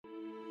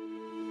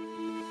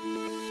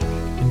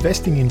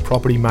investing in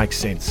property makes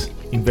sense,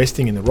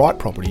 investing in the right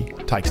property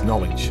takes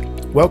knowledge.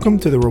 Welcome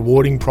to the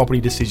Rewarding Property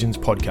Decisions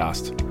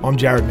podcast. I'm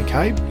Jared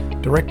McCabe,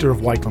 Director of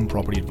Wakeland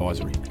Property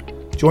Advisory.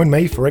 Join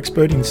me for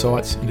expert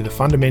insights into the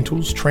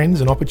fundamentals,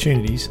 trends and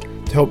opportunities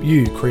to help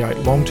you create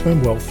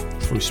long-term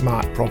wealth through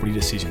smart property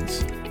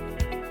decisions.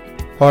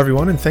 Hi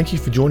everyone, and thank you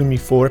for joining me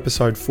for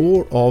episode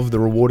 4 of the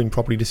Rewarding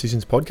Property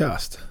Decisions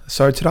podcast.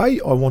 So today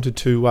I wanted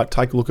to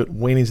take a look at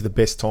when is the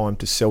best time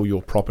to sell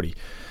your property.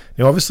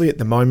 Now obviously at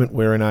the moment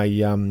we're in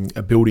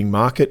a building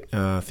market,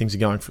 things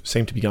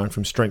seem to be going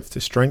from strength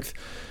to strength,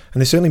 and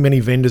there's certainly many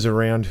vendors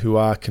around who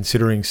are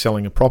considering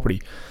selling a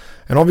property.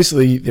 And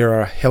obviously there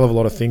are a hell of a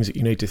lot of things that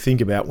you need to think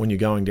about when you're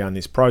going down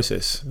this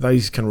process.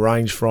 These can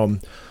range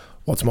from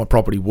what's my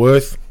property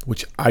worth,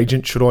 which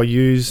agent should I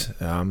use,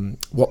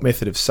 what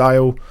method of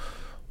sale,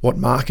 what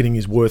marketing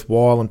is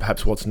worthwhile and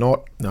perhaps what's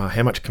not,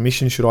 how much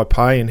commission should I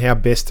pay, and how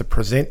best to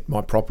present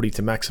my property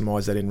to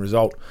maximise that end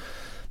result.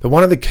 But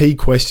one of the key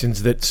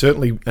questions that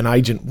certainly an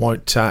agent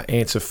won't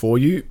answer for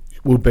you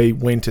will be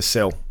when to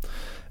sell.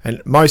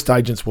 And most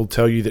agents will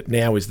tell you that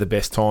now is the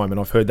best time,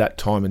 and I've heard that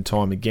time and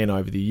time again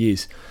over the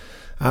years.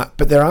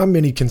 But there are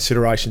many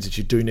considerations that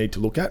you do need to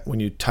look at when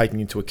you're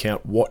taking into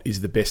account what is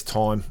the best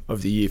time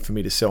of the year for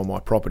me to sell my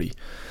property.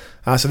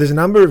 So there's a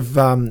number of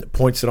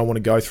points that I want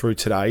to go through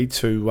today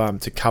to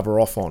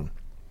cover off on.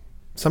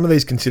 Some of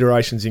these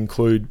considerations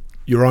include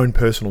your own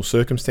personal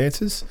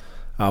circumstances,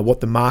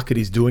 what the market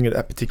is doing at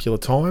that particular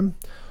time,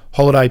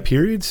 holiday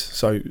periods,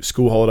 so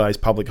school holidays,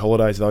 public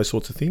holidays, those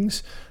sorts of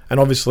things, and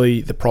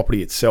obviously the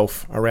property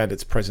itself around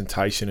its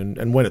presentation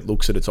and when it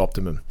looks at its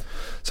optimum.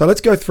 So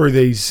let's go through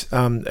these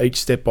each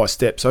step by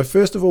step. So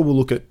first of all, we'll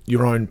look at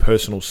your own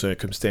personal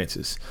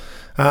circumstances.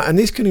 And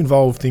this can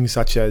involve things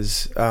such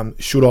as,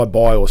 should I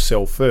buy or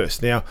sell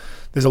first? Now,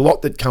 there's a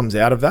lot that comes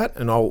out of that,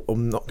 and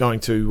I'm not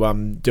going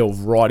to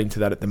delve right into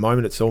that at the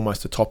moment. It's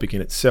almost a topic in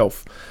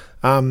itself.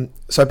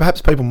 So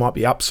perhaps people might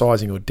be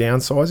upsizing or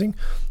downsizing,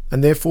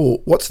 and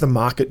therefore, what's the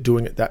market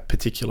doing at that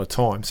particular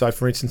time? So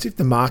for instance, if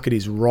the market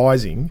is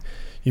rising,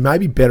 you may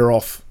be better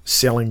off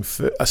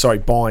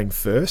buying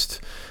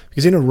first,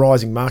 because in a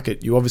rising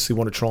market, you obviously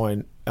want to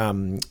try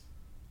and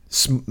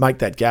make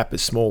that gap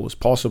as small as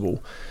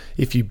possible.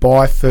 If you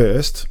buy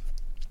first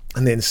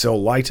and then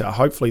sell later,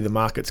 hopefully the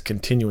market's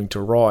continuing to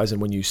rise,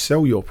 and when you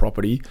sell your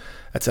property,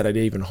 it's at an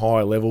even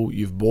higher level.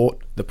 You've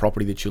bought the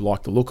property that you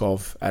like the look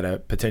of at a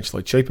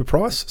potentially cheaper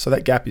price, so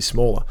that gap is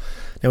smaller.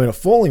 Now in a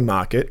falling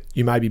market,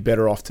 you may be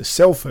better off to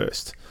sell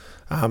first,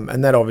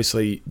 and that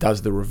obviously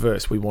does the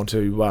reverse. We want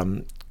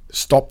to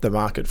stop the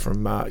market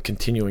from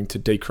continuing to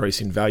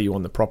decrease in value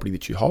on the property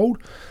that you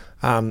hold,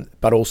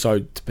 but also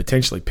to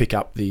potentially pick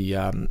up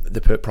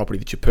the property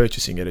that you're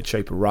purchasing at a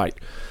cheaper rate.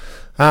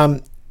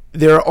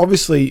 There are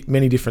obviously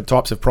many different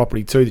types of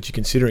property too that you're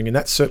considering, and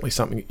that's certainly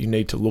something that you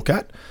need to look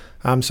at.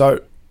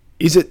 So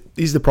is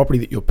the property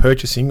that you're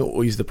purchasing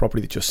or is the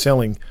property that you're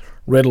selling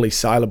readily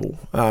saleable?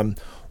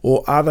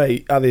 Or are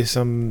there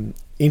some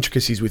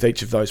intricacies with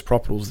each of those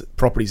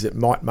properties that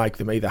might make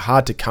them either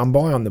hard to come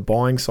by on the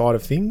buying side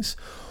of things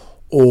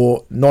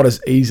or not as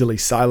easily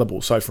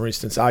saleable? So for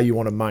instance, are you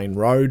on a main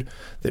road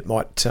that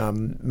might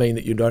mean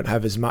that you don't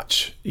have as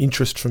much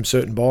interest from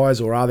certain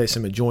buyers, or are there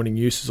some adjoining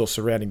uses or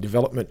surrounding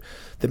development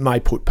that may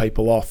put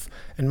people off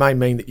and may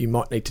mean that you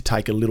might need to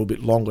take a little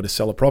bit longer to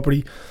sell a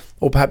property?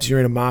 Or perhaps you're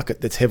in a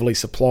market that's heavily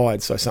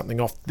supplied, so something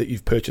that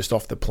you've purchased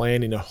off the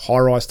plan in a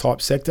high-rise type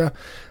sector,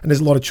 and there's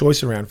a lot of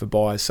choice around for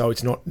buyers, so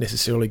it's not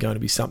necessarily going to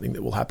be something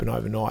that will happen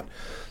overnight.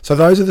 So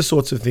those are the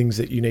sorts of things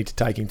that you need to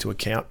take into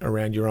account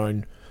around your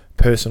own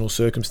personal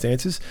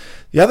circumstances.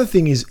 The other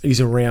thing is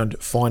around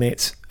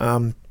finance.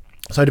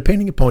 So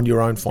depending upon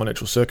your own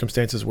financial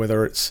circumstances,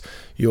 whether it's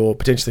you're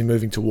potentially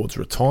moving towards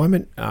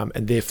retirement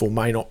and therefore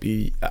may not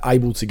be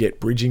able to get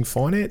bridging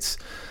finance,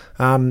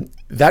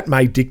 that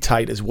may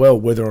dictate as well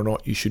whether or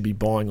not you should be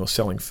buying or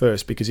selling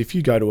first. Because if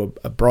you go to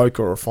a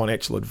broker or a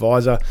financial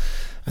advisor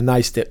and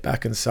they step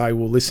back and say,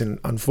 well, listen,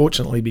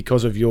 unfortunately,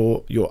 because of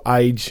your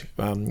age,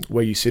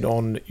 where you sit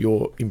on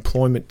your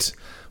employment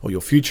or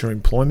your future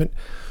employment,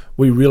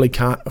 we really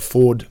can't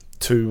afford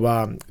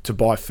to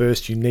buy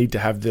first. You need to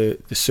have the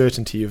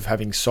certainty of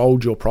having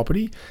sold your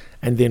property,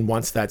 and then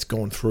once that's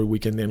gone through, we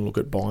can then look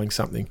at buying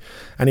something.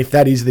 And if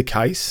that is the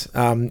case,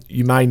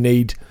 you may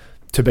need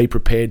to be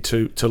prepared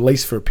to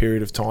lease for a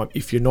period of time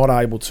if you're not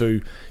able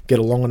to get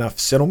a long enough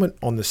settlement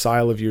on the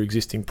sale of your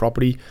existing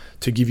property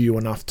to give you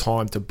enough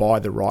time to buy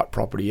the right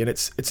property. And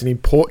it's an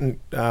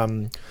important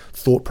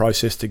thought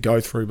process to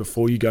go through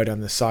before you go down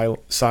the sale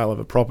of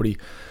a property,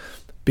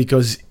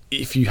 because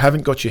if you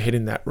haven't got your head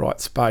in that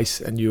right space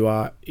and you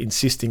are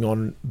insisting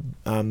on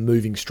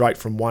moving straight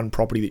from one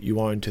property that you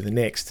own to the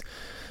next,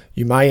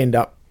 you may end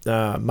up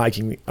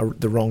making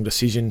the wrong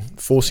decision,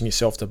 forcing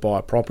yourself to buy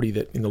a property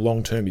that in the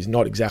long term is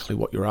not exactly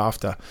what you're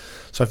after.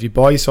 So if you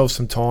buy yourself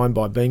some time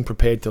by being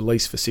prepared to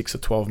lease for 6 or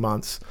 12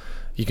 months,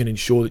 you can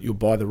ensure that you'll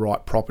buy the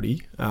right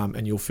property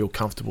and you'll feel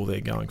comfortable there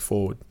going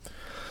forward.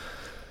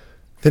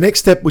 The next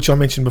step, which I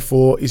mentioned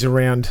before, is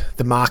around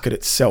the market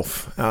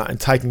itself and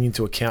taking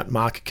into account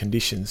market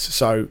conditions.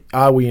 So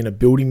are we in a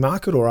building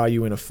market or are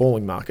you in a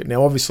falling market?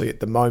 Now, obviously, at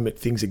the moment,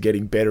 things are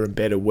getting better and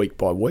better week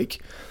by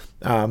week.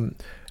 And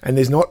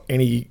there's not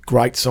any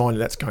great sign that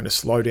that's going to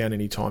slow down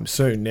anytime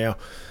soon. Now,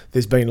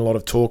 there's been a lot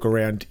of talk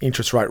around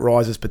interest rate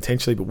rises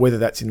potentially, but whether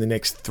that's in the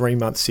next 3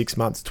 months, 6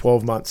 months,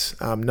 12 months,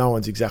 no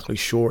one's exactly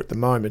sure at the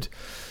moment.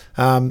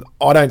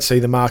 I don't see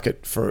the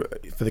market for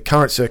the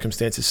current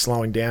circumstances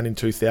slowing down in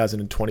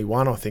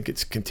 2021. I think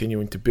it's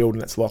continuing to build,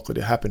 and that's likely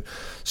to happen.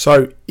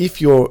 So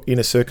if you're in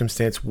a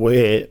circumstance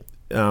where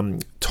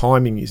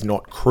timing is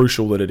not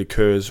crucial that it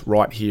occurs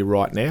right here,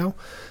 right now,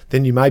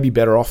 then you may be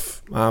better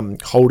off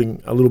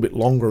holding a little bit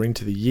longer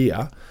into the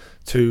year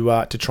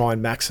to try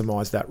and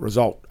maximise that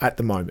result at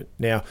the moment.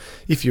 Now,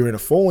 if you're in a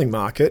falling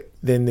market,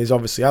 then there's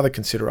obviously other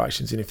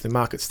considerations, and if the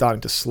market's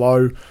starting to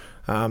slow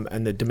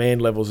and the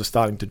demand levels are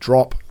starting to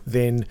drop,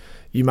 then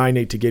you may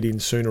need to get in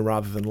sooner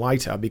rather than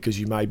later, because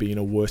you may be in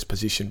a worse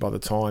position by the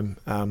time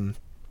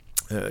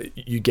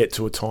you get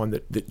to a time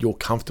that you're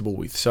comfortable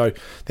with. So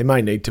there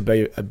may need to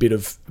be a bit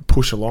of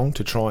push along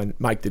to try and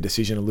make the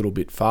decision a little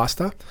bit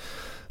faster.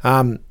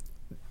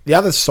 The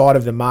other side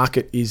of the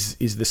market is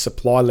the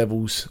supply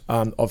levels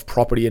of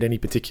property at any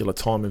particular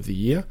time of the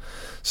year.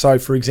 So,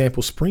 for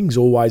example, spring's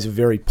always a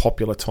very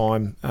popular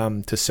time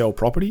to sell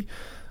property.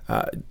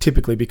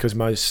 Typically because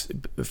most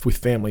with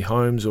family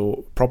homes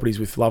or properties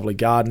with lovely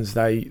gardens,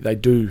 they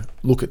do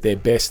look at their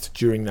best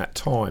during that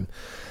time.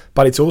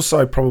 But it's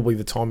also probably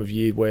the time of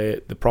year where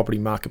the property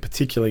market,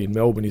 particularly in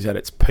Melbourne, is at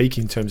its peak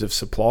in terms of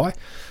supply.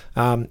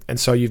 And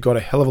so you've got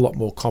a hell of a lot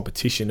more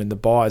competition and the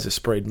buyers are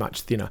spread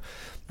much thinner.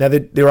 Now,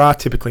 there are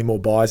typically more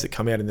buyers that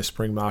come out in the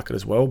spring market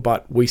as well,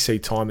 but we see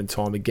time and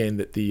time again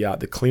that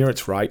the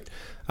clearance rate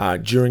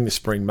during the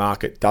spring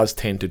market does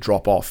tend to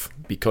drop off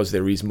because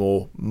there is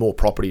more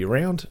property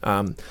around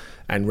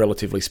and,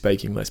 relatively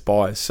speaking, less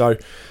buyers. So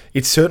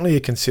it's certainly a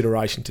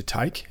consideration to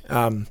take.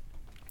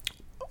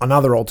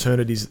 Another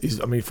alternative is,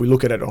 if we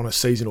look at it on a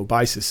seasonal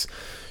basis,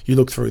 you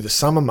look through the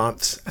summer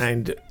months,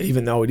 and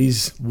even though it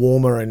is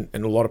warmer and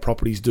a lot of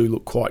properties do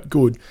look quite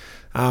good,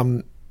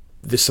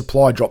 the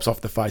supply drops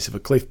off the face of a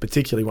cliff,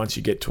 particularly once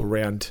you get to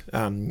around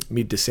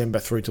mid-December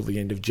through till the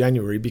end of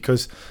January,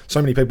 because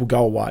so many people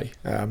go away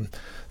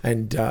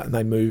and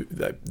they move.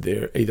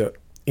 They're either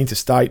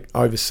interstate,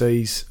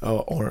 overseas,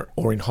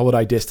 or in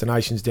holiday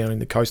destinations down in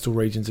the coastal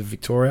regions of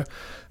Victoria.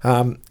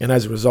 And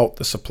as a result,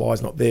 the supply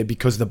is not there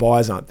because the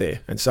buyers aren't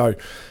there. And so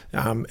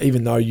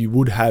even though you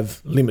would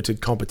have limited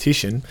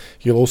competition,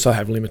 you'll also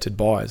have limited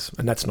buyers.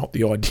 And that's not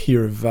the idea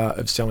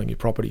of selling your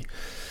property.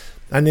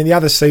 And then the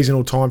other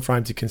seasonal time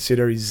frame to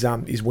consider is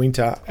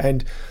winter.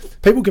 And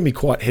people can be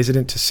quite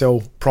hesitant to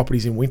sell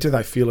properties in winter.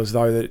 They feel as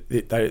though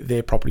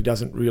their property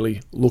doesn't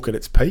really look at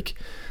its peak.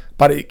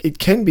 But it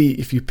can be,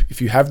 if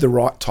you have the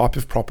right type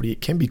of property,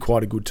 it can be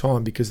quite a good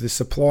time because the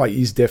supply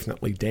is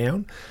definitely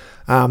down.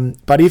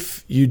 But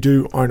if you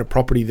do own a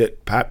property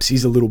that perhaps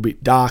is a little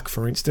bit dark,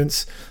 for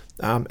instance,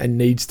 and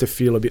needs to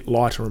feel a bit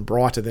lighter and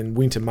brighter, then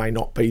winter may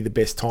not be the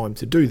best time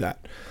to do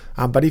that.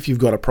 But if you've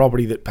got a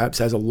property that perhaps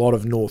has a lot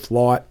of north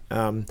light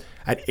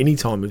at any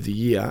time of the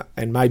year,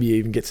 and maybe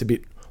even gets a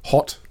bit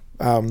hot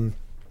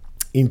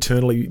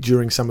internally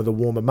during some of the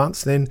warmer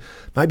months, then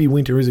maybe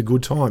winter is a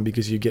good time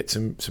because you get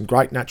some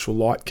great natural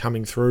light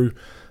coming through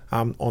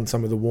on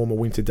some of the warmer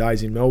winter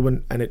days in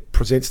Melbourne, and it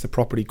presents the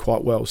property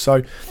quite well.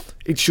 So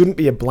it shouldn't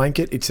be a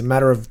blanket. It's a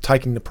matter of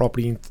taking the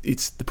property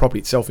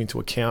itself into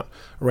account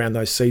around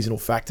those seasonal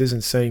factors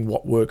and seeing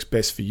what works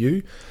best for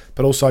you,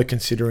 but also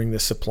considering the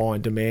supply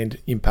and demand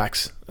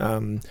impacts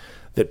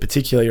that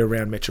particularly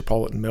around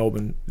metropolitan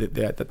Melbourne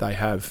that they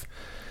have.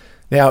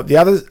 Now, the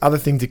other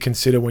thing to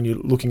consider when you're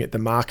looking at the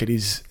market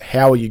is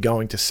how are you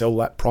going to sell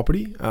that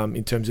property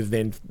in terms of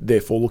then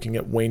therefore looking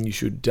at when you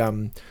should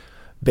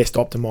best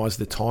optimise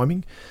the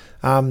timing.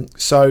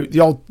 So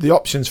the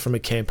options from a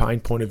campaign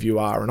point of view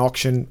are an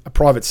auction, a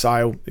private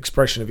sale,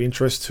 expression of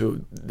interest,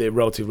 they're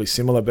relatively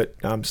similar but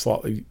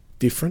slightly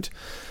different,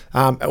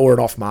 or an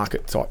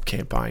off-market type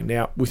campaign.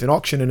 Now, with an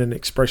auction and an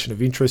expression of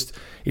interest,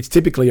 it's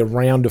typically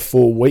around a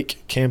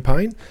 4-week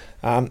campaign.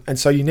 And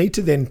so you need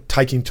to then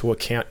take into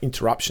account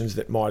interruptions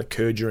that might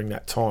occur during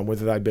that time,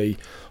 whether they be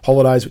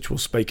holidays, which we'll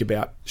speak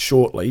about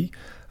shortly,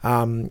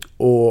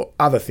 or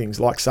other things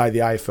like, say, the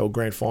AFL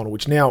Grand Final,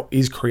 which now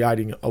is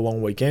creating a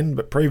long weekend,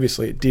 but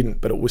previously it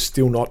didn't, but it was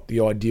still not the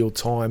ideal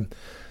time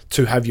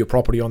to have your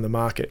property on the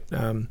market.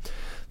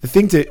 The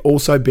thing to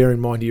also bear in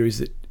mind here is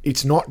that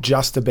it's not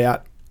just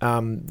about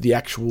the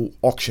actual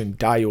auction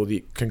day or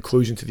the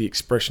conclusion to the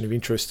expression of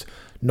interest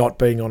not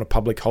being on a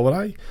public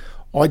holiday.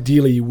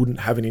 Ideally, you wouldn't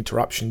have an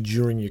interruption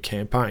during your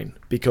campaign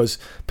because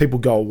people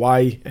go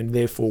away and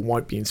therefore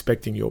won't be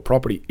inspecting your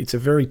property. It's a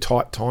very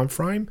tight time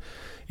frame.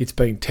 It's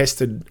been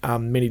tested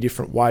many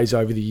different ways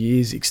over the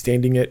years,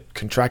 extending it,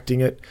 contracting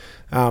it.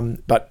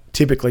 But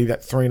typically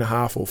that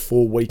 3.5 or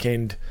 4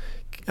 weekend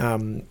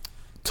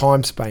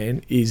time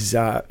span is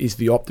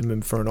the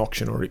optimum for an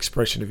auction or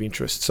expression of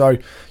interest. So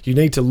you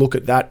need to look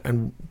at that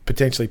and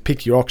potentially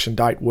pick your auction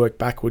date, work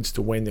backwards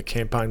to when the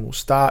campaign will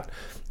start,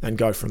 and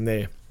go from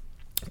there.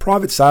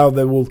 Private sale,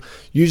 there will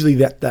usually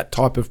that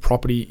type of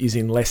property is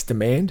in less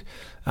demand,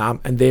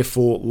 and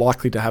therefore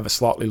likely to have a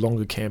slightly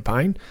longer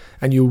campaign,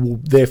 and you will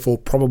therefore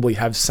probably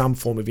have some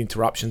form of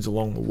interruptions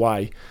along the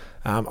way.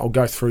 I'll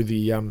go through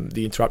the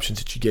interruptions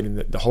that you get in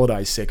the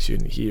holidays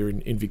section here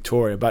in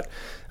Victoria, but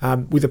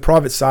with a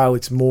private sale,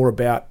 it's more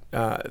about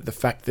the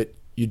fact that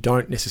you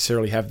don't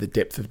necessarily have the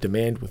depth of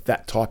demand with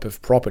that type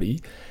of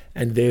property,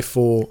 and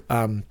therefore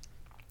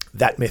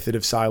that method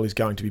of sale is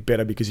going to be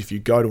better, because if you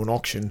go to an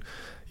auction,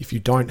 if you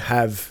don't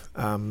have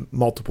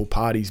multiple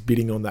parties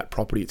bidding on that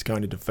property, it's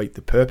going to defeat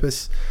the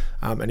purpose.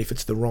 And if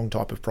it's the wrong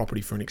type of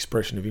property for an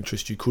expression of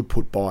interest, you could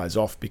put buyers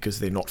off because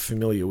they're not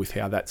familiar with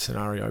how that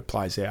scenario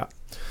plays out.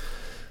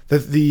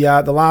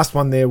 The last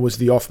one there was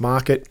the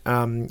off-market,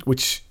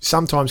 which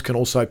sometimes can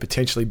also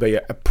potentially be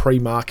a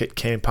pre-market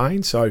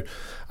campaign. So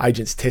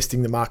agents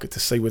testing the market to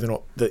see whether or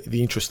not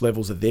the interest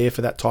levels are there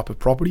for that type of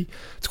property.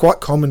 It's quite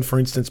common, for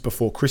instance,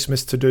 before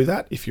Christmas to do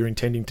that. If you're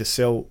intending to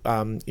sell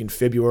in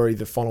February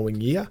the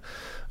following year,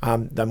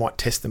 they might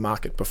test the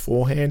market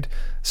beforehand.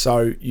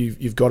 So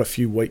you've got a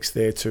few weeks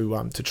there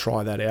to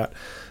try that out.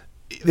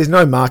 There's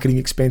no marketing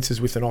expenses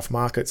with an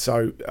off-market,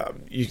 so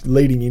you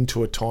leading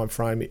into a time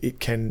frame, it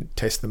can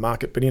test the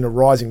market. But in a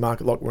rising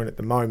market like we're in at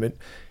the moment,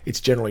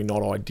 it's generally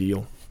not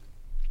ideal.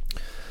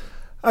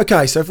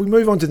 Okay, so if we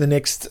move on to the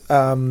next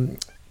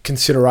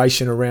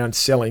consideration around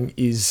selling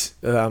is,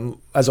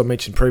 as I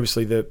mentioned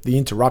previously, the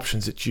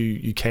interruptions that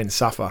you can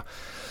suffer.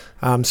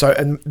 And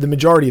the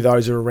majority of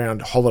those are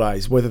around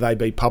holidays, whether they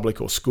be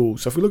public or school.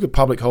 So if we look at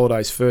public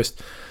holidays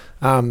first,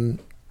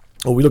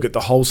 or we look at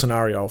the whole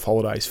scenario of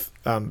holidays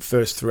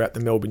first throughout the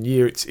Melbourne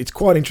year, it's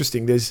quite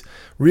interesting. There's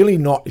really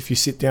not, if you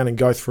sit down and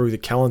go through the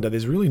calendar,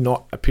 there's really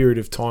not a period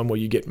of time where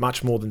you get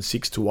much more than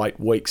 6 to 8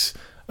 weeks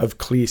of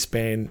clear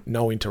span,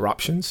 no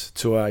interruptions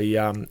to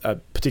a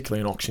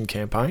particularly an auction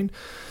campaign.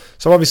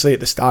 So obviously at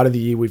the start of the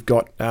year, we've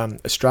got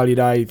Australia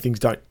Day. Things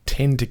don't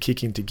tend to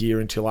kick into gear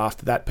until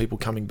after that, people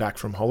coming back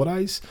from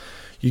holidays.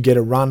 You get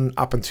a run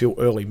up until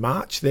early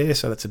March there,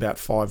 so that's about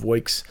 5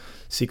 weeks,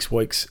 6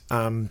 weeks,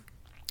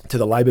 to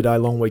the Labor Day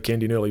long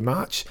weekend in early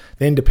March.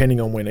 Then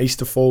depending on when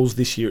Easter falls,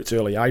 this year it's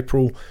early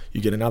April,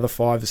 you get another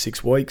 5 to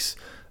 6 weeks.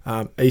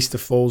 Easter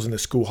falls and the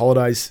school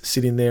holidays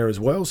sit in there as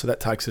well, so that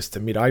takes us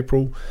to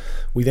mid-April.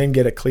 We then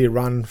get a clear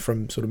run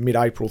from sort of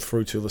mid-April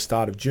through to the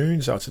start of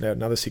June, so it's about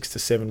another 6 to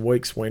 7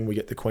 weeks when we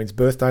get the Queen's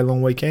Birthday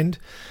long weekend.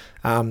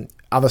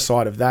 Other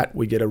side of that,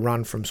 we get a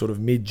run from sort of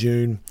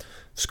mid-June,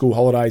 school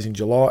holidays in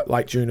July,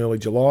 late June, early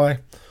July.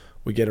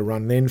 We get a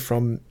run then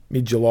from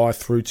mid-July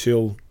through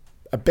till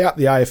about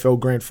the AFL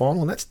Grand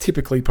Final, and that's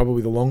typically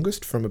probably the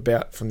longest, from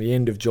the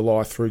end of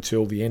July through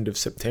till the end of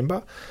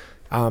September,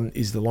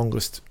 is the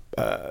longest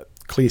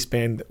clear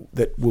span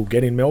that we'll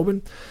get in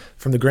Melbourne.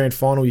 From the Grand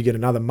Final, you get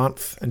another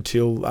month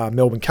until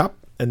Melbourne Cup,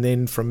 and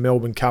then from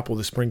Melbourne Cup or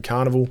the Spring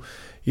Carnival,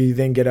 you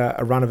then get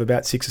a run of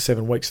about 6 or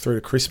 7 weeks through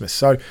to Christmas.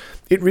 So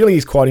it really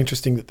is quite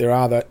interesting that there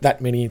are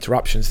that many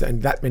interruptions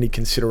and that many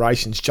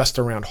considerations just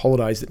around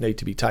holidays that need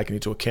to be taken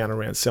into account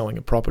around selling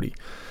a property.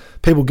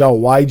 People go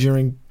away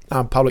during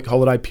public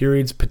holiday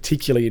periods,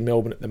 particularly in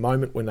Melbourne at the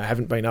moment when they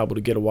haven't been able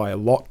to get away a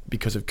lot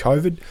because of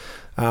COVID.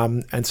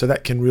 And so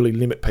that can really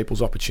limit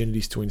people's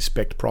opportunities to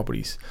inspect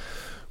properties.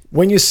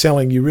 When you're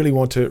selling, you really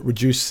want to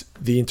reduce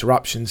the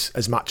interruptions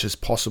as much as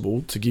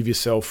possible to give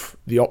yourself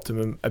the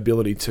optimum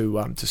ability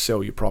to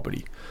sell your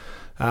property.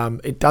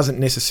 It doesn't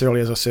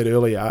necessarily, as I said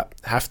earlier,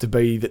 have to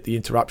be that the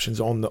interruption's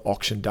on the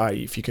auction day.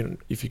 If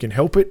you can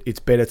help it, it's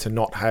better to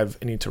not have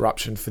an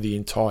interruption for the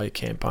entire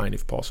campaign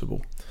if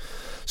possible.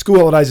 School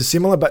holidays are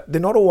similar, but they're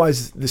not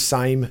always the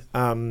same,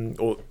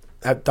 or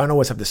don't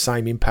always have the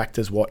same impact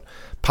as what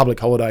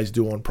public holidays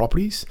do on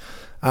properties,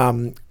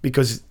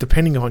 because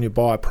depending on your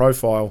buyer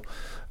profile,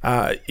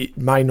 it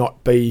may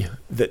not be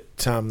that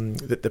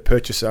that the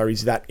purchaser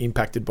is that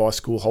impacted by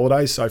school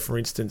holidays. So, for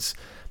instance,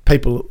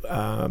 people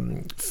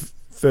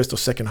first or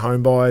second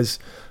home buyers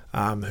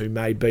who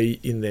may be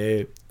in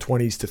their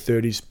 20s to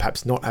 30s,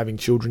 perhaps not having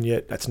children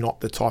yet. That's not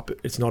the type.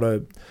 It's not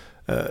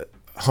a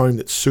home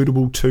that's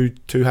suitable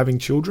to having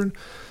children.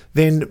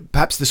 Then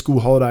perhaps the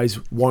school holidays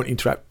won't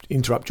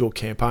interrupt your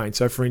campaign.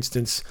 So, for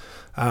instance,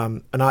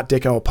 an Art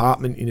Deco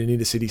apartment in an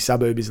inner city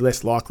suburb is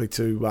less likely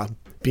to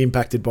be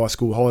impacted by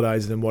school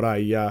holidays than what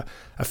a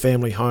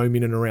family home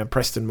in and around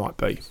Preston might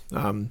be,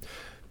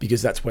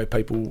 because that's where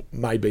people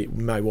may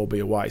well be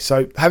away.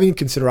 So, having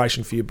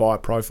consideration for your buyer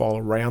profile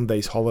around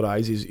these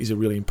holidays is a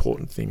really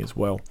important thing as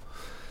well.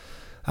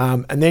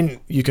 And then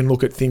you can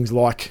look at things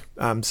like,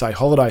 say,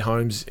 holiday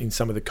homes in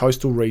some of the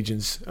coastal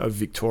regions of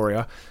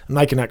Victoria, and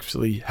they can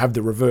actually have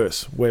the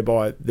reverse,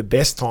 whereby the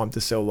best time to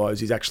sell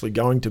those is actually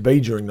going to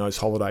be during those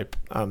holiday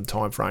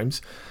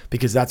timeframes,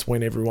 because that's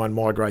when everyone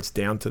migrates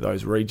down to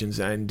those regions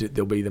and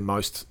there'll be the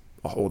most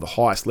or the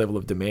highest level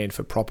of demand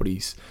for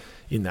properties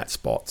in that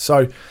spot.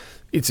 So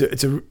it's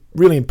a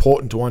really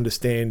important to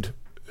understand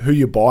who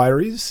your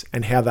buyer is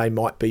and how they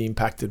might be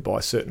impacted by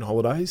certain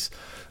holidays,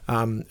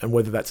 and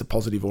whether that's a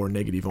positive or a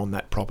negative on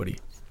that property.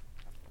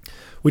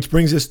 Which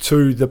brings us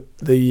to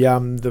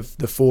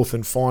the fourth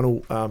and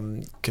final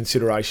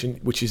consideration,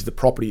 which is the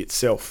property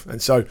itself.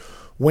 And so,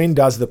 when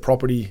does the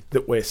property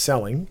that we're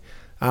selling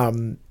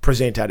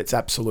present at its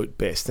absolute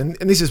best? And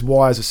this is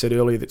why, as I said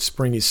earlier, that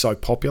spring is so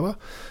popular.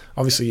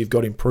 Obviously, you've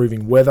got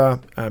improving weather,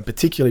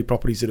 particularly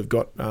properties that have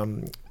got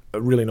a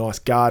really nice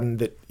garden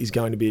that is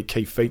going to be a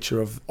key feature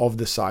of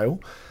the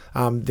sale.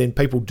 Then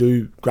people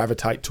do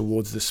gravitate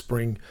towards the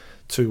spring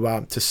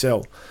to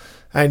sell.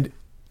 And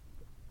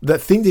the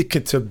thing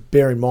to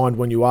bear in mind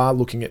when you are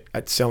looking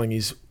at selling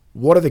is,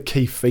 what are the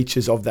key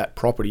features of that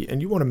property?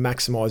 And you want to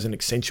maximise and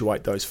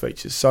accentuate those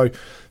features. So,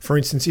 for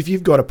instance, if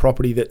you've got a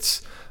property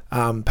that's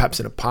perhaps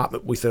an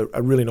apartment with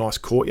a really nice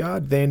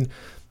courtyard, then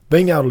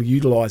being able to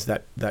utilise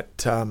that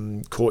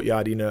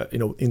courtyard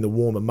in the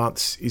warmer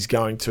months is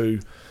going to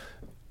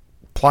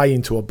play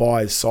into a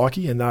buyer's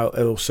psyche, and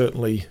it'll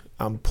certainly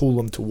pull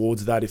them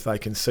towards that if they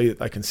can see that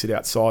they can sit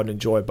outside and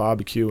enjoy a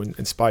barbecue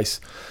and space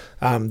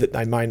that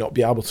they may not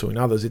be able to in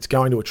others. It's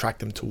going to attract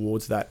them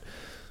towards that.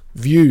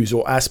 Views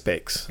or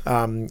aspects.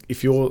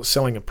 If you're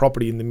selling a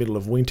property in the middle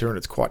of winter and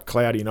it's quite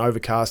cloudy and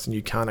overcast and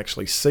you can't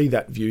actually see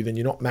that view, then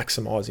you're not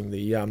maximising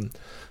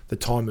the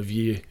time of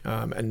year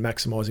and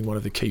maximising one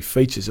of the key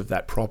features of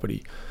that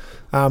property.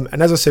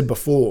 And as I said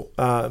before,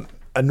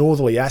 a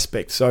northerly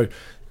aspect. So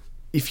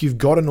if you've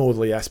got a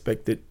northerly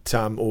aspect that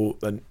or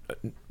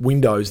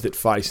windows that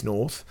face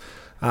north,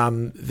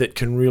 that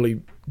can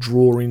really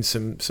draw in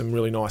some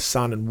really nice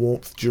sun and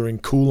warmth during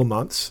cooler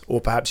months, or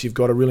perhaps you've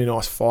got a really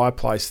nice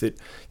fireplace that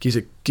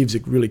gives a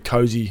really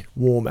cozy,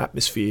 warm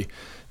atmosphere,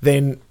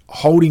 then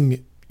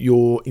holding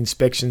your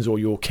inspections or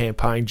your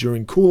campaign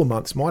during cooler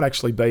months might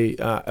actually be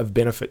of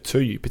benefit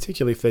to you,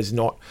 particularly if there's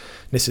not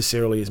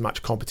necessarily as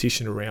much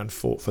competition around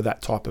for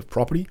that type of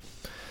property.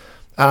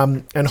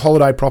 And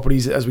holiday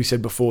properties, as we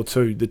said before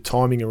too, the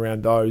timing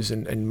around those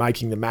and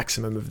making the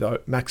maximum of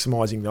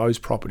maximising those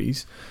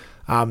properties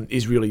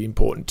is really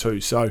important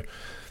too. So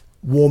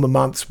warmer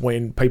months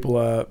when people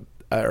are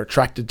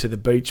attracted to the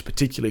beach,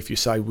 particularly if you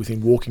say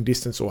within walking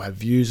distance or have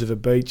views of a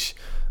beach,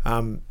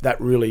 that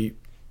really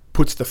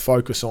puts the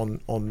focus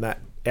on that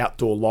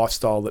outdoor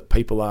lifestyle that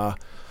people are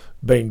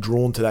being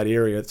drawn to that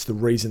area. It's the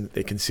reason that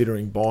they're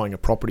considering buying a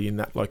property in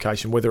that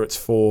location, whether it's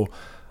for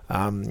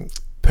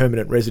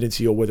permanent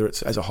residency or whether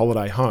it's as a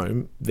holiday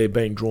home. They're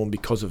being drawn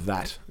because of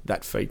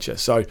that feature.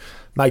 So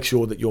make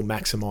sure that you're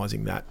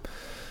maximising that.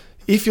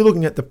 If you're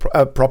looking at the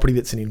property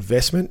that's an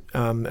investment,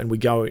 and we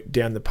go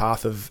down the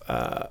path of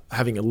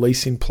having a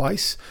lease in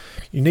place,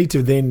 you need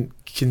to then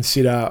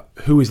consider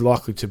who is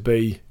likely to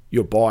be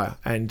your buyer,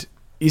 and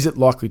is it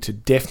likely to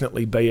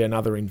definitely be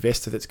another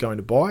investor that's going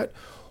to buy it,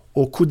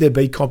 or could there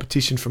be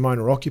competition from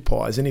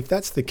owner-occupiers? And if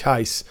that's the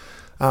case,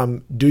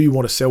 do you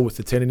want to sell with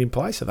the tenant in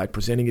place? Are they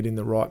presenting it in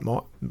the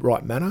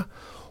right manner?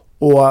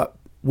 Or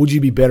would you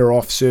be better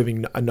off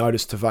serving a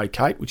notice to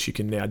vacate, which you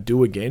can now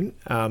do again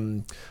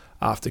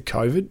after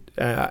COVID,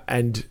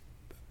 and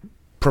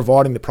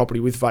providing the property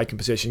with vacant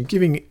possession,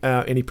 giving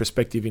any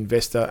prospective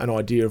investor an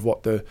idea of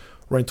what the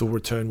rental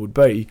return would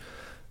be,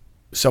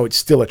 so it's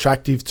still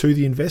attractive to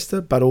the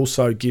investor, but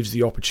also gives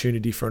the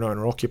opportunity for an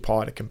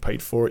owner-occupier to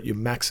compete for it. You're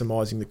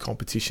maximising the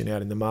competition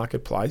out in the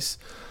marketplace,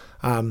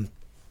 and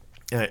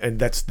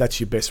that's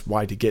your best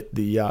way to get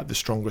the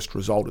strongest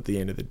result at the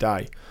end of the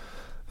day.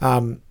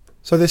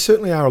 So there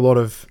certainly are a lot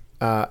of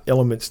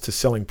elements to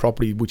selling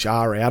property which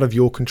are out of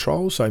your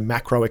control. So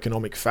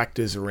macroeconomic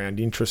factors around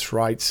interest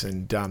rates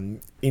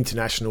and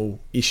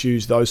international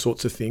issues, those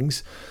sorts of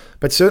things.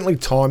 But certainly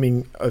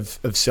timing of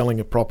selling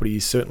a property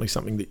is certainly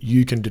something that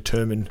you can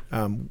determine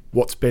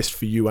what's best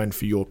for you and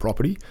for your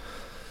property.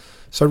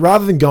 So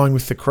rather than going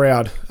with the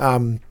crowd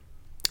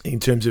in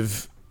terms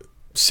of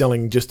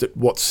selling just at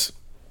what's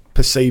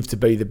perceived to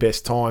be the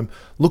best time,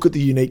 look at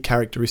the unique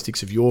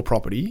characteristics of your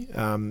property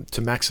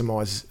to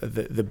maximise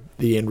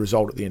the end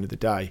result at the end of the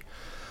day.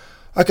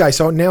 Okay,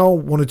 so now I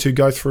wanted to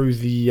go through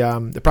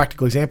the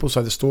practical example,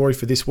 so the story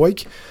for this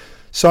week.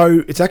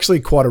 So it's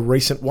actually quite a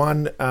recent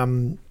one.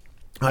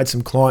 I had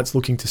some clients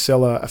looking to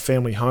sell a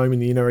family home in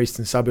the inner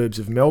eastern suburbs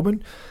of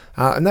Melbourne,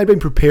 and they'd been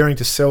preparing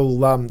to sell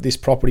this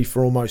property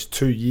for almost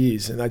 2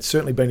 years, and they'd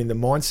certainly been in the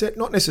mindset,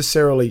 not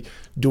necessarily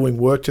doing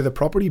work to the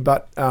property,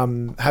 but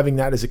having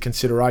that as a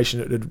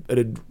consideration. It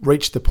had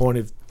reached the point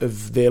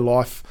of their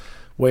life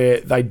where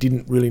they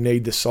didn't really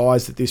need the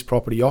size that this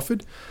property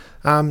offered,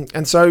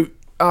 and so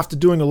after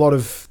doing a lot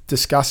of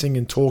discussing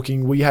and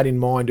talking, we had in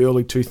mind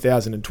early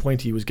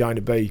 2020 was going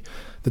to be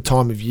the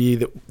time of year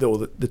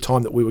the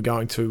time that we were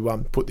going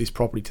to put this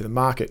property to the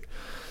market.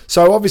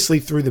 So obviously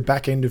through the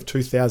back end of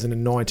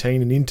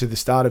 2019 and into the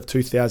start of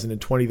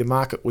 2020, the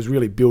market was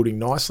really building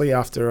nicely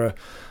after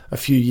a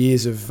few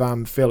years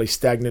of fairly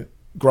stagnant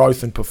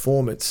growth and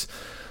performance.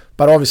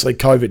 But obviously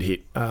COVID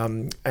hit,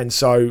 and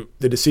so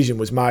the decision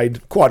was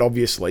made, quite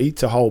obviously,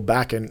 to hold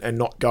back and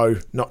not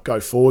go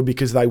forward,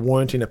 because they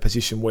weren't in a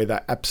position where they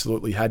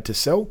absolutely had to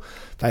sell.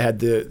 They had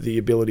the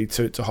ability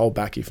to hold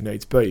back if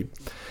needs be.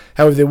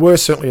 However, there were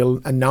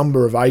certainly a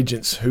number of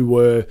agents who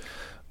were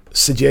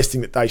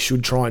suggesting that they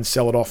should try and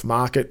sell it off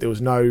market. There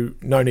was no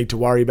need to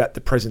worry about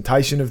the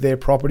presentation of their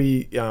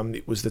property.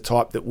 It was the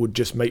type that would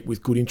just meet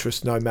with good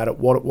interest no matter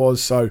what it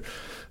was. So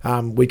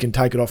we can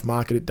take it off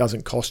market. It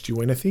doesn't cost you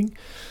anything.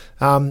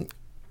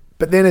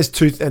 But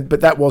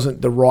that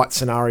wasn't the right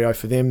scenario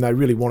for them. They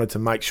really wanted to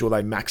make sure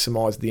they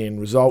maximised the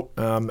end result,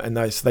 and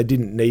they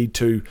didn't need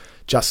to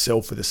just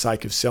sell for the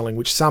sake of selling,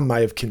 which some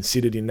may have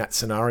considered in that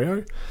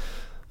scenario.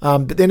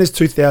 But then as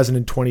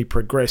 2020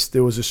 progressed,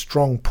 there was a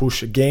strong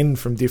push again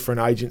from different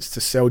agents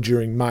to sell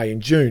during May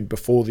and June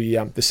before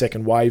the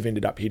second wave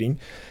ended up hitting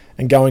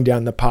and going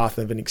down the path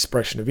of an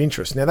expression of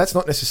interest. Now, that's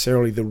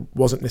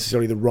wasn't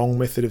necessarily the wrong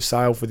method of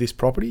sale for this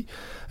property.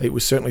 It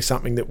was certainly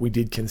something that we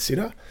did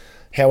consider.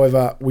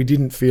 However, we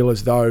didn't feel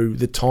as though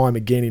the time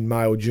again in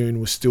May or June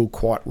was still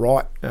quite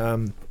right.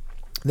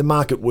 The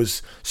market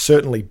was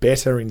certainly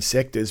better in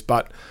sectors,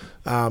 but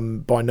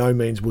by no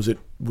means was it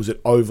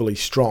overly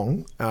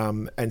strong.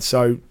 And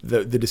so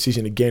the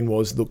decision again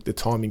was, look, the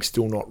timing's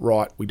still not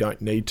right. We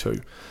don't need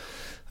to.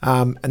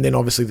 And then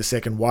obviously the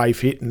second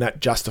wave hit, and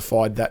that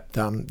justified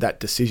that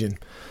decision.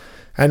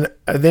 And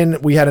then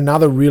we had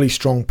another really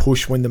strong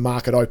push when the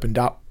market opened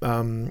up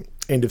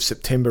end of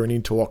September and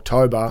into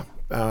October.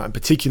 And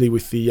particularly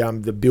with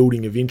the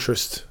building of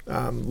interest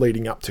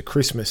leading up to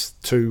Christmas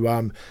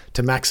to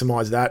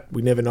maximise that.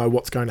 We never know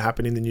what's going to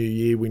happen in the new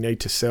year. We need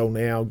to sell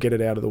now, get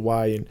it out of the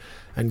way,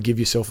 and give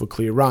yourself a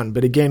clear run.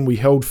 But again, we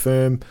held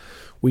firm.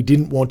 We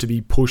didn't want to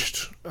be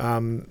pushed.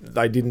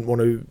 They didn't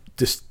want to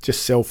just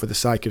sell for the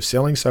sake of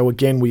selling. So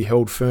again, we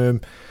held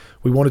firm.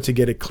 We wanted to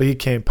get a clear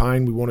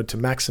campaign. We wanted to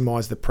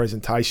maximise the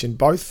presentation,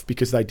 both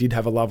because they did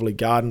have a lovely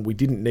garden. We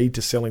didn't need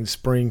to sell in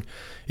spring.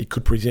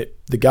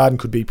 The garden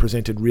could be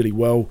presented really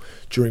well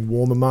during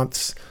warmer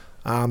months.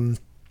 And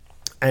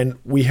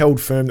we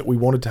held firm that we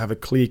wanted to have a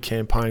clear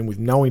campaign with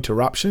no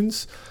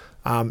interruptions,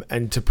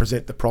 and to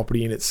present the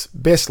property in its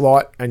best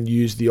light and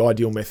use the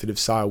ideal method of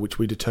sale, which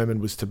we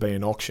determined was to be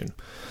an auction.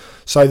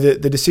 So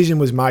the decision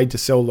was made to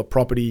sell the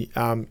property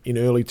in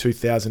early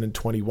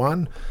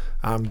 2021.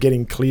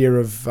 Getting clear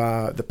of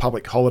the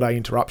public holiday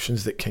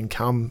interruptions that can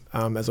come,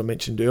 as I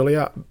mentioned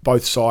earlier,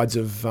 both sides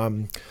of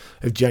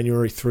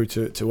January through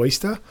to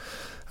Easter.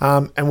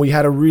 And we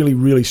had a really,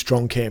 really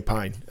strong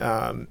campaign.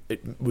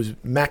 It was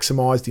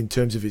maximised in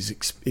terms of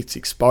its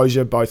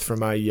exposure, both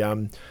from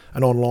an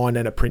online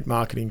and a print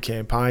marketing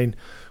campaign.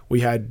 We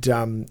had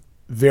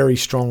very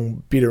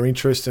strong bidder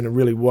interest and a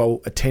really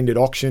well-attended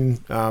auction,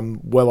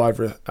 well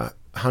over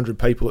 100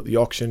 people at the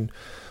auction.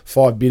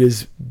 5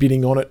 bidders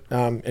bidding on it,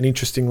 and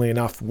interestingly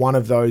enough, one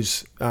of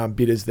those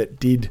bidders that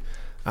did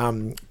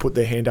put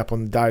their hand up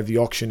on the day of the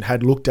auction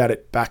had looked at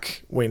it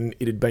back when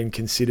it had been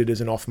considered as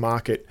an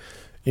off-market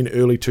in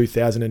early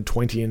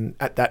 2020, and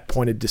at that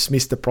point had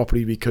dismissed the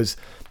property because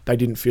they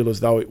didn't feel as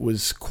though it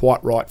was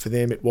quite right for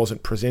them. It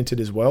wasn't presented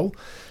as well.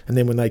 And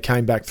then when they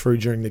came back through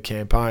during the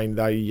campaign,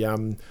 they,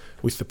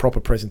 with the proper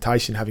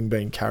presentation having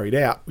been carried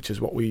out, which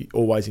is what we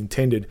always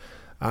intended,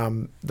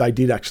 they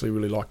did actually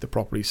really like the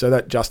property. So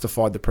that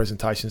justified the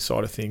presentation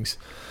side of things.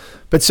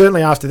 But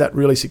certainly after that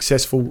really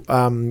successful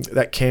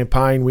that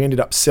campaign, we ended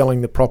up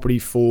selling the property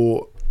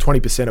for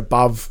 20%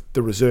 above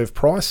the reserve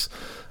price,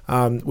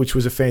 which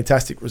was a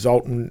fantastic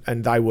result,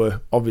 and they were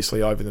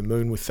obviously over the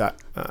moon with that.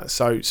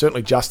 So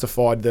certainly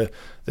justified the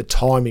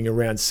timing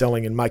around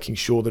selling and making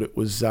sure that it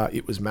was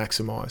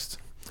maximised.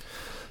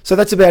 So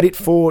that's about it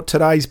for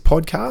today's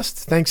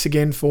podcast. Thanks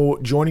again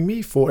for joining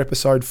me for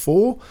episode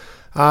 4.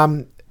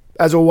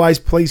 As always,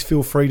 please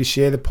feel free to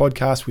share the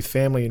podcast with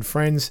family and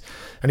friends.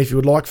 And if you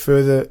would like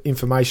further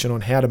information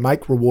on how to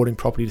make rewarding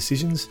property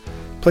decisions,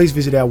 please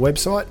visit our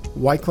website,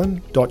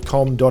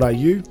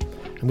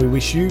 wakeland.com.au, and we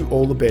wish you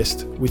all the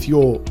best with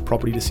your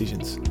property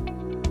decisions.